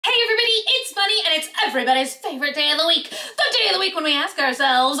and it's everybody's favorite day of the week. The day of the week when we ask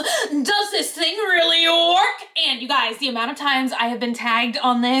ourselves, does this thing really work? And you guys, the amount of times I have been tagged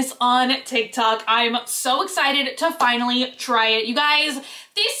on this on TikTok, I'm so excited to finally try it. You guys,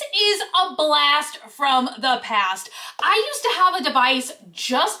 this is a blast from the past. I used to have a device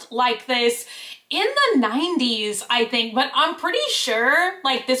just like this in the 90s, I think, but I'm pretty sure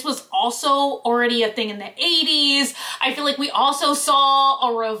like this was also already a thing in the 80s. I feel like we also saw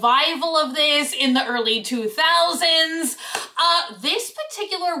a revival of this in the early 2000s. This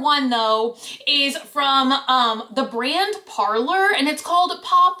particular one though is from the brand Parlor, and it's called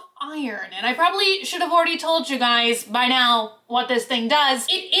Pop Iron, and I probably should have already told you guys by now what this thing does.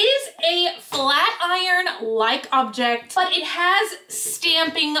 It is a flat iron-like object, but it has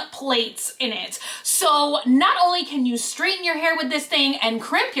stamping plates in it. So not only can you straighten your hair with this thing and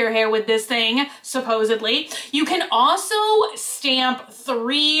crimp your hair with this thing, supposedly, you can also stamp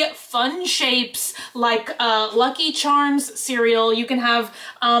 3 fun shapes like Lucky Charms cereal. You can have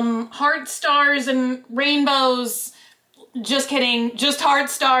heart stars and rainbows. Just kidding, just heart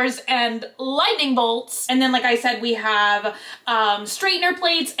stars and lightning bolts. And then, like I said, we have straightener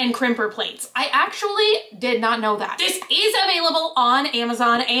plates and crimper plates. I actually did not know that. This is available on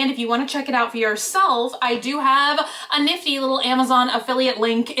Amazon, and if you want to check it out for yourself, I do have a nifty little Amazon affiliate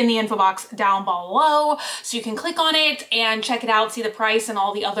link in the info box down below, so you can click on it and check it out, see the price and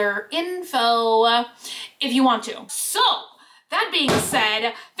all the other info if you want to. So, that being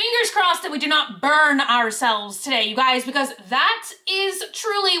said, fingers crossed that we do not burn ourselves today, you guys, because that is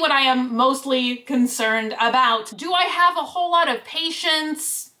truly what I am mostly concerned about. Do I have a whole lot of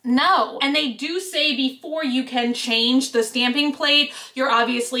patience? No. And they do say before you can change the stamping plate, you're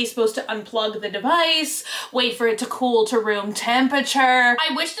obviously supposed to unplug the device, wait for it to cool to room temperature.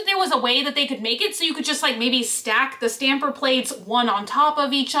 I wish that there was a way that they could make it so you could just like maybe stack the stamper plates one on top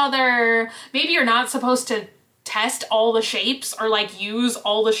of each other. Maybe you're not supposed to test all the shapes or like use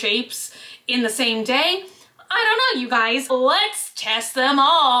all the shapes in the same day. I don't know, you guys. Let's test them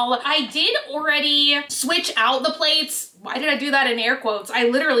all. I did already switch out the plates. Why did I do that in air quotes? I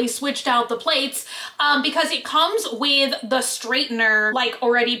literally switched out the plates because it comes with the straightener like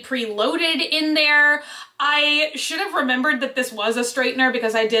already preloaded in there. I should have remembered that this was a straightener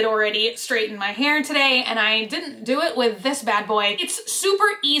because I did already straighten my hair today, and I didn't do it with this bad boy. It's super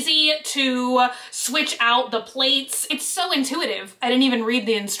easy to switch out the plates. It's so intuitive. I didn't even read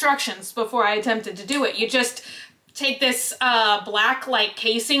the instructions before I attempted to do it. You just take this black like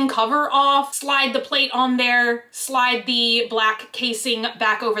casing cover off, slide the plate on there, slide the black casing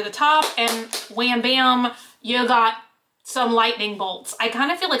back over the top, and wham bam, you got some lightning bolts. I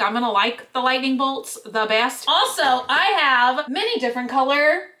kind of feel like I'm gonna like the lightning bolts the best. Also, I have many different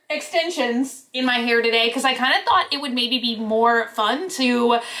color extensions in my hair today because I kind of thought it would maybe be more fun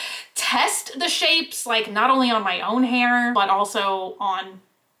to test the shapes, like not only on my own hair, but also on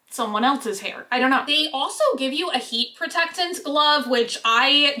someone else's hair. I don't know. They also give you a heat protectant glove, which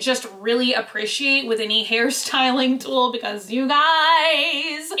I just really appreciate with any hairstyling tool because you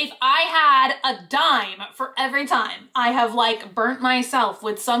guys, if I had a dime for every time I have like burnt myself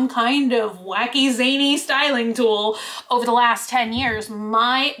with some kind of wacky zany styling tool over the last 10 years,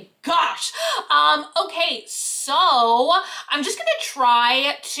 my gosh. Okay, so I'm just gonna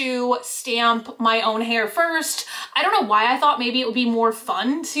try to stamp my own hair first. I don't know why I thought maybe it would be more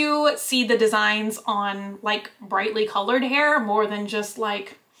fun to see the designs on like brightly colored hair more than just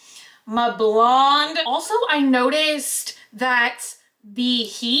like my blonde. Also, I noticed that the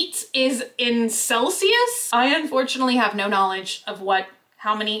heat is in Celsius. I unfortunately have no knowledge of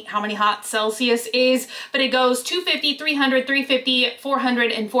how many hot Celsius is, but it goes 250, 300, 350,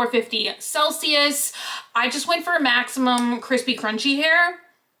 400, and 450 Celsius. I just went for a maximum crispy crunchy hair.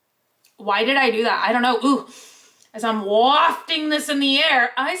 Why did I do that? I don't know. Ooh, as I'm wafting this in the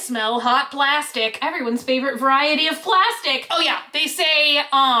air, I smell hot plastic. Everyone's favorite variety of plastic. Oh yeah, they say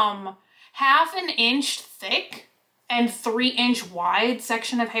half an inch thick and 3-inch wide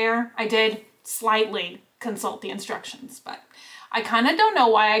section of hair. I did slightly consult the instructions, but I kind of don't know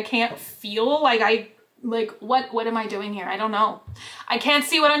why I can't feel like what am I doing here? I don't know. I can't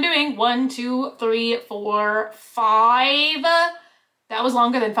see what I'm doing. 1, 2, 3, 4, 5. That was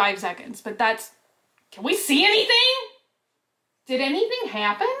longer than 5 seconds, but that's, can we see anything? Did anything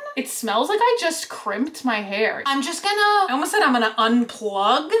happen? It smells like I just crimped my hair. I'm just gonna, I almost said I'm gonna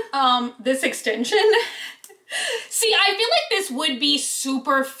unplug this extension. See, I feel like this would be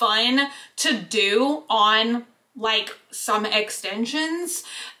super fun to do on like some extensions,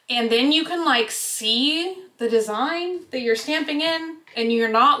 and then you can like see the design that you're stamping in and you're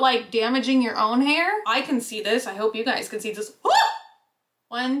not like damaging your own hair. I can see this. I hope you guys can see this.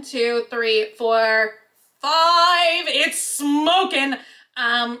 1, 2, 3, 4, 5. It's smoking.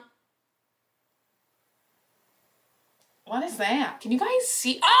 What is that? Can you guys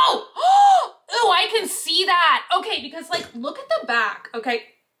see? Oh! Oh, I can see that. Okay, because like, look at the back. Okay,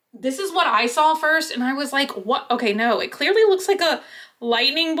 this is what I saw first, and I was like, what? Okay, no, it clearly looks like a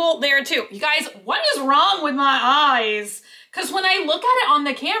lightning bolt there too. You guys, what is wrong with my eyes? Because when I look at it on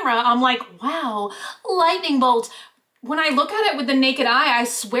the camera, I'm like, wow, lightning bolt. When I look at it with the naked eye, I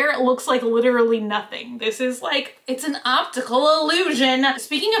swear it looks like literally nothing. This is like, it's an optical illusion.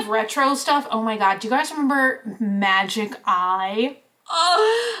 Speaking of retro stuff, oh my God, do you guys remember Magic Eye?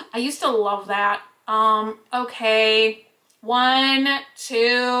 Oh, I used to love that. Okay. 1,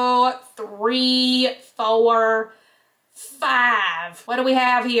 2, 3, 4, 5. What do we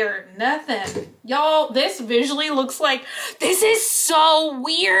have here? Nothing. Y'all, this visually looks like, this is so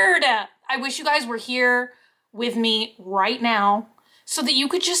weird. I wish you guys were here with me right now so that you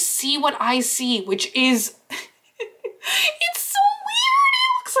could just see what I see, which is, it's so weird.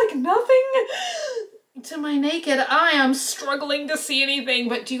 It looks like nothing. To my naked eye, I'm struggling to see anything,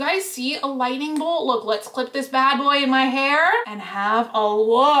 but do you guys see a lightning bolt? Look, let's clip this bad boy in my hair and have a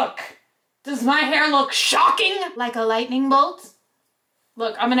look. Does my hair look shocking like a lightning bolt?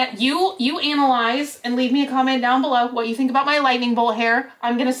 Look, I'm gonna, you analyze and leave me a comment down below what you think about my lightning bolt hair.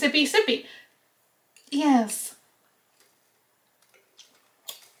 I'm gonna sippy. Yes.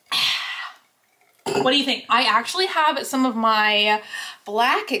 What do you think? I actually have some of my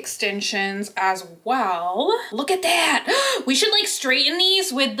black extensions as well. Look at that. We should like straighten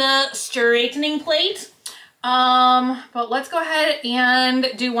these with the straightening plate. But let's go ahead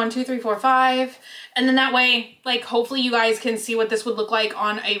and do 1, 2, 3, 4, 5. And then that way, like, hopefully you guys can see what this would look like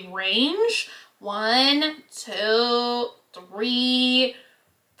on a range. 1, 2, 3,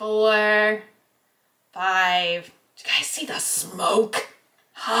 4, 5. Do you guys see the smoke?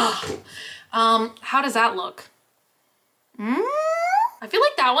 How does that look? I feel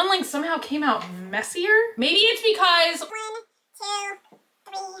like that one like somehow came out messier. Maybe it's because 1, 2,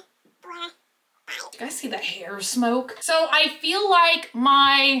 3, 4, 5. Do you guys see the hair smoke? So I feel like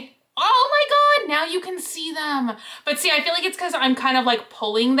oh my God, now you can see them. But see, I feel like it's because I'm kind of like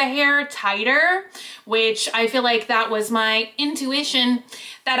pulling the hair tighter, which I feel like that was my intuition,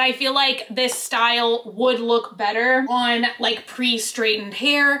 that I feel like this style would look better on like pre-straightened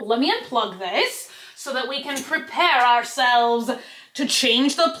hair. Let me unplug this so that we can prepare ourselves to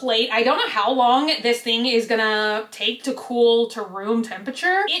change the plate. I don't know how long this thing is gonna take to cool to room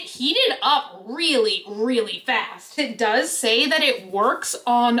temperature. It heated up really, really fast. It does say that it works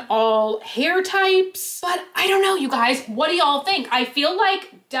on all hair types, but I don't know, you guys. What do y'all think? I feel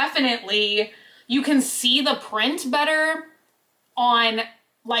like definitely you can see the print better on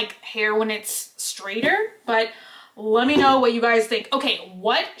like hair when it's straighter, but let me know what you guys think. Okay,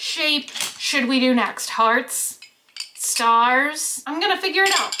 what shape should we do next? Hearts? Stars? I'm gonna figure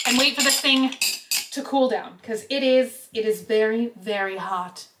it out and wait for this thing to cool down because it is very, very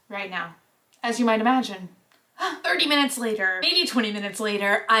hot right now, as you might imagine. 30 minutes later, maybe 20 minutes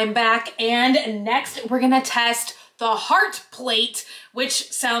later, I'm back, and next we're gonna test the heart plate,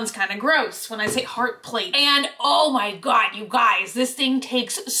 which sounds kind of gross when I say heart plate. And oh my God, you guys, this thing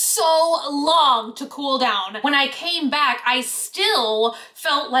takes so long to cool down. When I came back, I still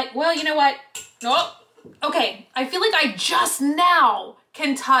felt like, well, you know what? Oh. Okay, I feel like I just now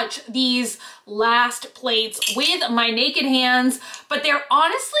can touch these last plates with my naked hands, but they're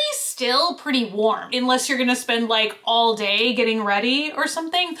honestly still pretty warm. Unless you're gonna spend like all day getting ready or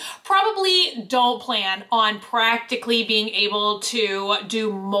something. Probably don't plan on practically being able to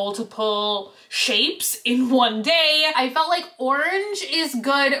do multiple shapes in one day. I felt like orange is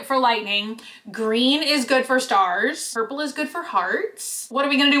good for lightning, green is good for stars, purple is good for hearts. What are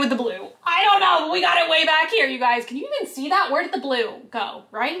we gonna do with the blue? I don't know, but we got it way back here, you guys. Can you even see that? Where did the blue go,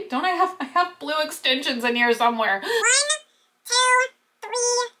 right? Don't I have blue extensions in here somewhere. 1, 2, 3,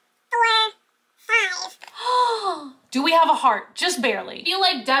 4, 5. Do we have a heart? Just barely. I feel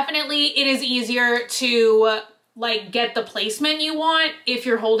like definitely it is easier to like get the placement you want if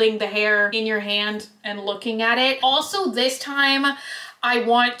you're holding the hair in your hand and looking at it. Also this time I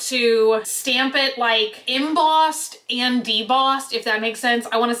want to stamp it like embossed and debossed, if that makes sense.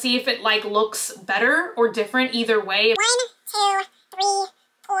 I want to see if it like looks better or different either way. 1, 2, 3,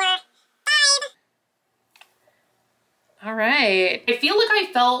 4, 5. All right. I feel like I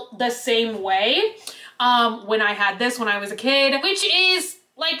felt the same way when I had this when I was a kid, which is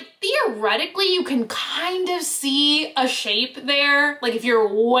like theoretically you can kind of see a shape there. Like if you're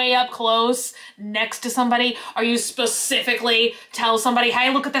way up close next to somebody, or you specifically tell somebody,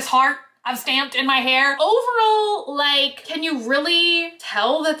 hey, look at this heart. I've stamped in my hair. Overall, like, can you really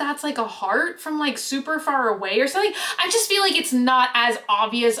tell that that's like a heart from like super far away or something? I just feel like it's not as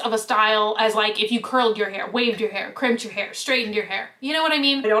obvious of a style as like if you curled your hair, waved your hair, crimped your hair, straightened your hair. You know what I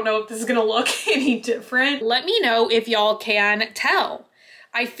mean? I don't know if this is gonna look any different. Let me know if y'all can tell.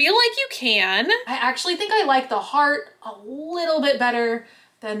 I feel like you can. I actually think I like the heart a little bit better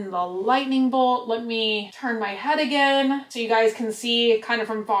than the lightning bolt. Let me turn my head again so you guys can see kind of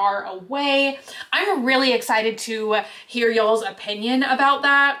from far away. I'm really excited to hear y'all's opinion about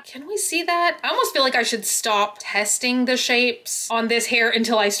that. Can we see that? I almost feel like I should stop testing the shapes on this hair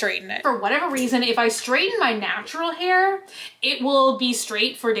until I straighten it. For whatever reason, if I straighten my natural hair, it will be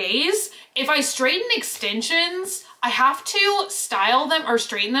straight for days. If I straighten extensions, I have to style them or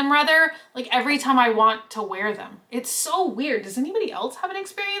straighten them rather, like every time I want to wear them. It's so weird. Does anybody else have an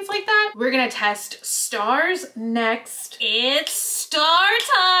experience like that? We're gonna test stars next. It's star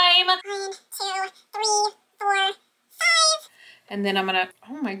time. 1, 2, 3, 4, 5. And then I'm gonna,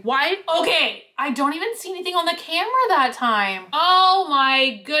 oh my, why? Okay, I don't even see anything on the camera that time. Oh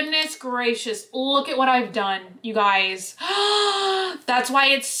my goodness gracious. Look at what I've done, you guys. That's why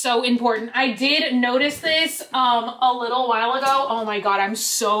it's so important. I did notice this a little while ago. Oh my God, I'm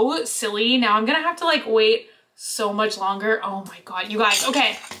so silly. Now I'm gonna have to like wait so much longer. Oh my God, you guys.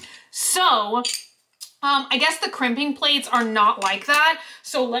 Okay, so I guess the crimping plates are not like that.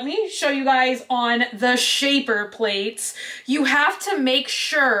 So let me show you guys on the shaper plates. You have to make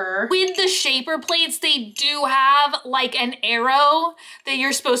sure with the shaper plates, they do have like an arrow that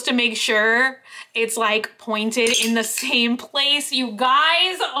you're supposed to make sure it's like pointed in the same place. You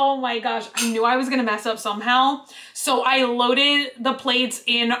guys, oh my gosh, I knew I was gonna mess up somehow. So I loaded the plates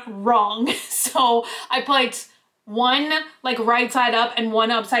in wrong. So I put one like right side up and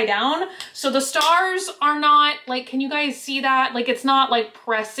one upside down. So the stars are not like, can you guys see that? Like it's not like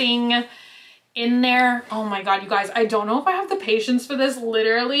pressing in there. Oh my God, you guys, I don't know if I have the patience for this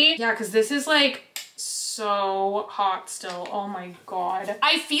literally. Yeah, because this is like so hot still. Oh my God.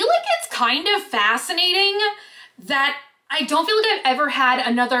 I feel like it's kind of fascinating that I don't feel like I've ever had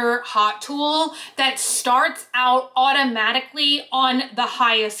another hot tool that starts out automatically on the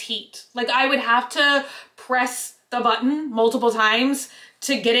highest heat. Like I would have to press the button multiple times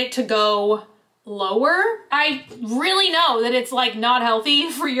to get it to go lower. I really know that it's like not healthy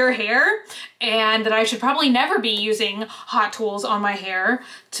for your hair and that I should probably never be using hot tools on my hair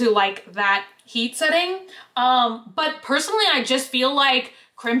to like that heat setting. But personally, I just feel like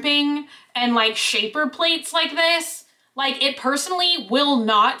crimping and like shaper plates like this, like it personally will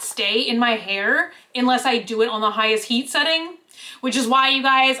not stay in my hair unless I do it on the highest heat setting, which is why you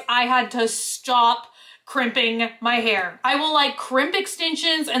guys, I had to stop crimping my hair. I will like crimp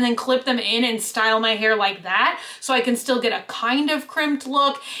extensions and then clip them in and style my hair like that so I can still get a kind of crimped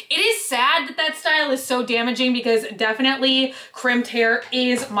look. It is sad that that style is so damaging because definitely crimped hair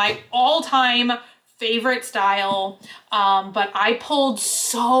is my all-time favorite style. But I pulled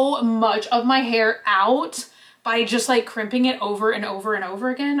so much of my hair out by just like crimping it over and over and over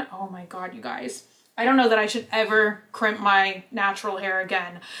again. Oh my God, you guys. I don't know that I should ever crimp my natural hair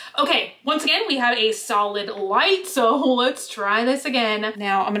again. Okay, once again, we have a solid light, so let's try this again.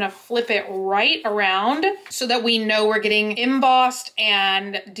 Now I'm gonna flip it right around so that we know we're getting embossed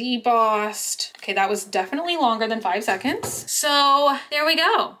and debossed. Okay, that was definitely longer than 5 seconds. So there we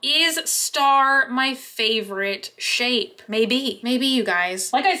go. Is star my favorite shape? Maybe, you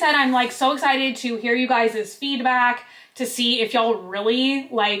guys. Like I said, I'm like so excited to hear you guys' feedback, to see if y'all really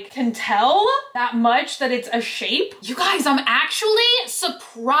like can tell that much that it's a shape. You guys, I'm actually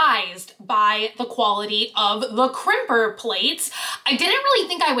surprised by the quality of the crimper plates. I didn't really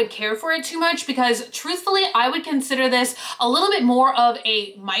think I would care for it too much because truthfully, I would consider this a little bit more of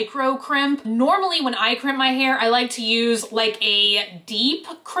a micro crimp. Normally when I crimp my hair, I like to use like a deep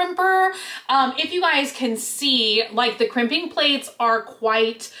crimper. If you guys can see, like the crimping plates are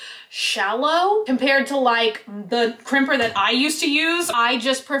quite shallow compared to like the crimper that I used to use. I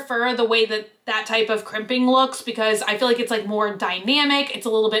just prefer the way that that type of crimping looks because I feel like it's like more dynamic. It's a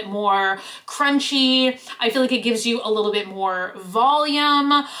little bit more crunchy. I feel like it gives you a little bit more volume.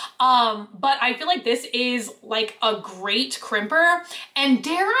 But I feel like this is like a great crimper. And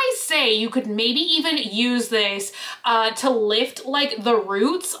dare I say, you could maybe even use this to lift like the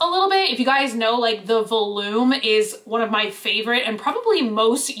roots a little bit. If you guys know, like the Volume is one of my favorite and probably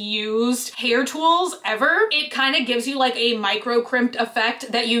most used hair tools ever. It kind of gives you like a micro crimped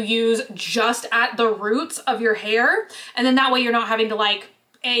effect that you use just at the roots of your hair. And then that way you're not having to like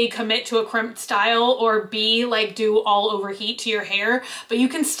A, commit to a crimped style, or B, like do all over heat to your hair, but you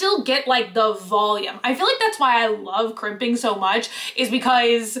can still get like the volume. I feel like that's why I love crimping so much, is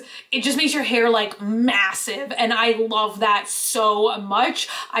because it just makes your hair like massive, and I love that so much.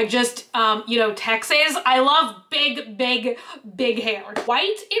 I just, you know, Texas, I love big hair.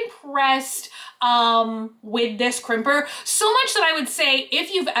 Quite impressed with this crimper, so much that I would say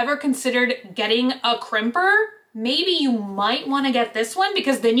if you've ever considered getting a crimper, maybe you might want to get this one,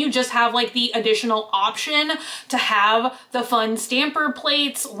 because then you just have like the additional option to have the fun stamper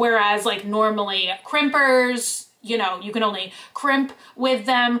plates, whereas like normally crimpers, you know, you can only crimp with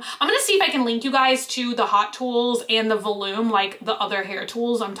them. I'm gonna see if I can link you guys to the Hot Tools and the Volume, like the other hair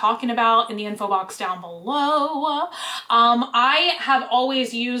tools I'm talking about, in the info box down below. I have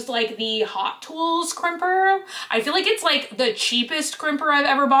always used like the Hot Tools crimper. I feel like it's like the cheapest crimper I've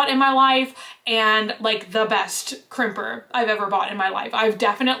ever bought in my life, and like the best crimper I've ever bought in my life. I've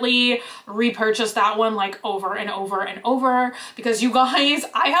definitely repurchased that one like over and over and over, because you guys,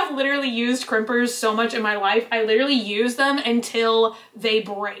 I have literally used crimpers so much in my life. I literally use them until they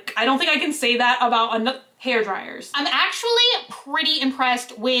break. I don't think I can say that about hair dryers. I'm actually pretty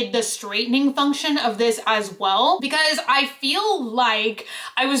impressed with the straightening function of this as well, because I feel like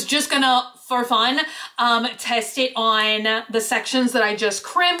I was just gonna, for fun, test it on the sections that I just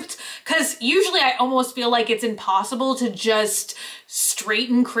crimped, because usually I almost feel like it's impossible to just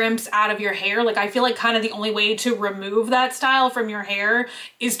straighten crimps out of your hair. Like I feel like kind of the only way to remove that style from your hair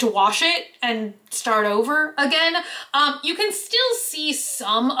is to wash it and start over again. You can still see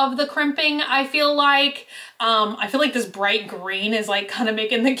some of the crimping, I feel like. I feel like this bright green is like kind of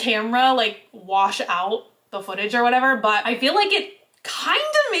making the camera like wash out the footage or whatever, but I feel like it kind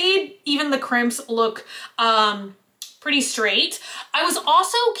of made even the crimps look pretty straight. I was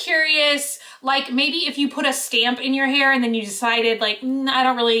also curious, like maybe if you put a stamp in your hair and then you decided like, I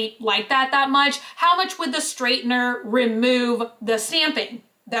don't really like that much, how much would the straightener remove the stamping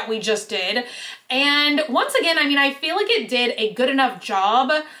that we just did? And once again, I mean, I feel like it did a good enough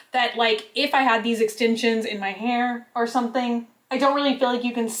job that like if I had these extensions in my hair or something, I don't really feel like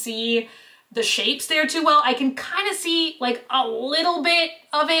you can see the shapes there too well. I can kind of see like a little bit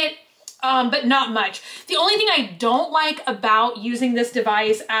of it, but not much. The only thing I don't like about using this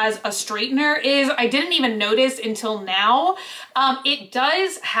device as a straightener is I didn't even notice until now. It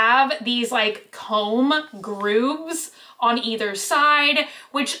does have these like comb grooves on either side,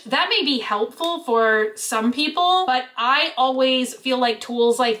 which that may be helpful for some people, but I always feel like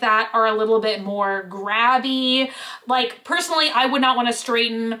tools like that are a little bit more grabby. Like personally, I would not want to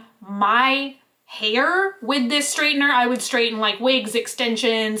straighten my hair with this straightener. I would straighten like wigs,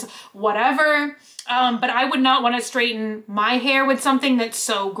 extensions, whatever. But I would not want to straighten my hair with something that's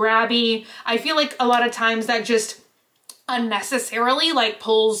so grabby. I feel like a lot of times that just unnecessarily like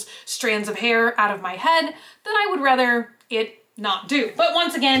pulls strands of hair out of my head that I would rather it not do. But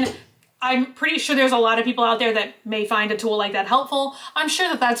once again, I'm pretty sure there's a lot of people out there that may find a tool like that helpful. I'm sure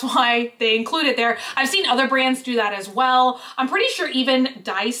that that's why they include it there. I've seen other brands do that as well. I'm pretty sure even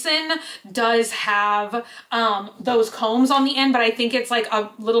Dyson does have those combs on the end, but I think it's like a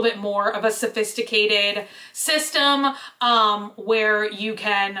little bit more of a sophisticated system where you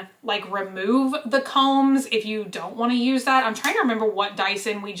can like remove the combs if you don't want to use that. I'm trying to remember what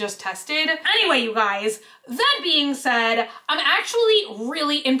Dyson we just tested. Anyway, you guys, that being said, I'm actually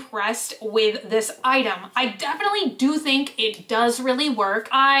really impressed with this item. I definitely do think it does really work.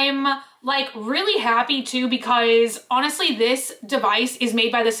 I'm like really happy too, because honestly, this device is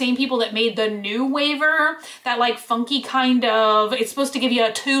made by the same people that made the new Waver, that like funky kind of, it's supposed to give you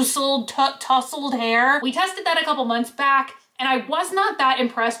a tousled hair. We tested that a couple months back, and I was not that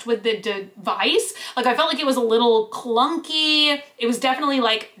impressed with the device. Like I felt like it was a little clunky. It was definitely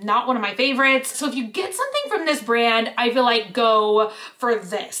like not one of my favorites. So if you get something from this brand, I feel like go for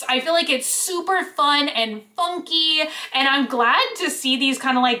this. I feel like it's super fun and funky, and I'm glad to see these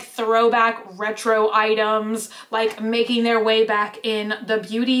kind of like throwback retro items like making their way back in the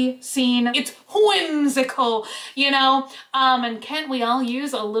beauty scene. It's whimsical, you know? And can't we all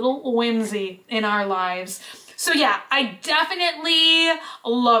use a little whimsy in our lives? So yeah, I definitely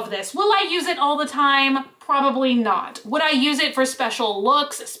love this. Will I use it all the time? Probably not. Would I use it for special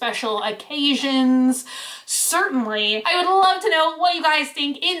looks, special occasions? Certainly. I would love to know what you guys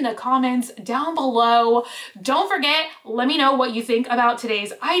think in the comments down below. Don't forget, let me know what you think about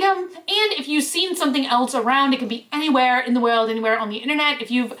today's item. And if you've seen something else around, it can be anywhere in the world, anywhere on the internet.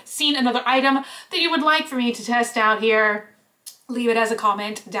 If you've seen another item that you would like for me to test out here, leave it as a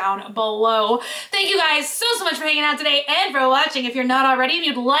comment down below. Thank you guys so much for hanging out today and for watching. If you're not already and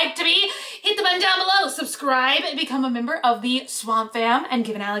you'd like to be, hit the button down below, subscribe, and become a member of the Swamp Fam, and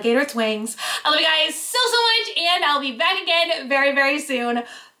give an alligator its wings. I love you guys so much, and I'll be back again very, very soon.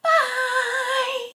 Bye!